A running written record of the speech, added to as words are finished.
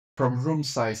From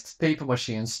room-sized tape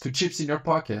machines to chips in your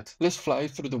pocket, let's fly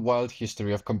through the wild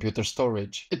history of computer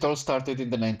storage. It all started in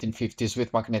the 1950s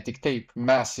with magnetic tape,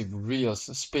 massive reels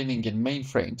spinning in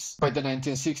mainframes. By the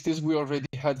 1960s, we already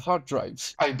had hard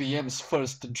drives. IBM's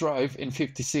first drive in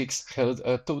 '56 held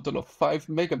a total of 5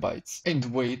 megabytes and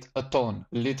weighed a ton,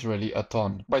 literally a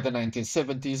ton. By the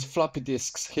 1970s, floppy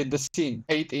disks hit the scene,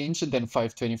 8-inch, then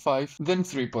 525, then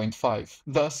 3.5.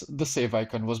 Thus, the save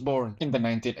icon was born. In the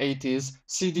 1980s,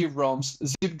 CD-ROMs,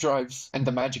 zip drives, and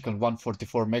the magical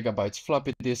 144 megabytes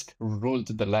floppy disk ruled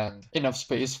the land. Enough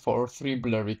space for 3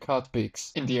 blurry cut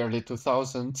pics. In the early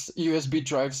 2000s, USB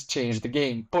drives changed the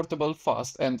game. Portable,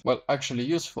 fast, and, well, actually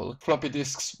useful. Floppy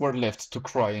disks were left to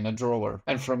cry in a drawer.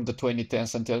 And from the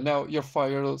 2010s until now, your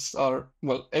files are,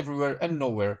 well, everywhere and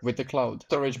nowhere with the cloud.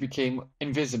 Storage became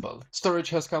invisible. Storage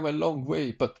has come a long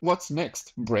way, but what's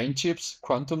next? Brain chips?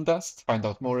 Quantum dust? Find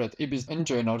out more at Ibis and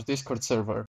join our Discord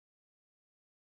server.